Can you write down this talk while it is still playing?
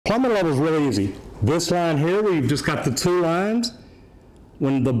Plumbing level is really easy. This line here, where you've just got the two lines,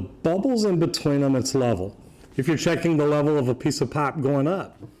 when the bubble's in between them, it's level. If you're checking the level of a piece of pipe going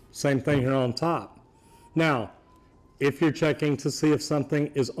up, same thing here on top. Now, if you're checking to see if something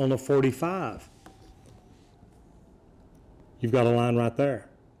is on a 45, you've got a line right there.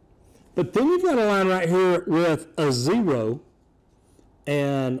 But then you've got a line right here with a 0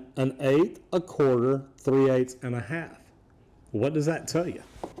 and an 1/8, a 1/4, 3/8, and a 1/2. What does that tell you?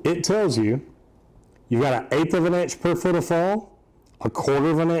 It tells you you've got an 1/8 of an inch per foot of fall, a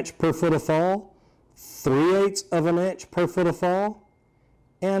 1/4 of an inch per foot of fall, 3/8 of an inch per foot of fall,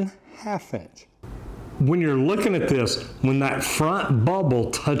 and 1/2 inch. When you're looking at this, when that front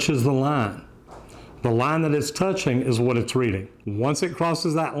bubble touches the line that it's touching is what it's reading. Once it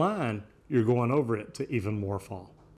crosses that line, you're going over it to even more fall.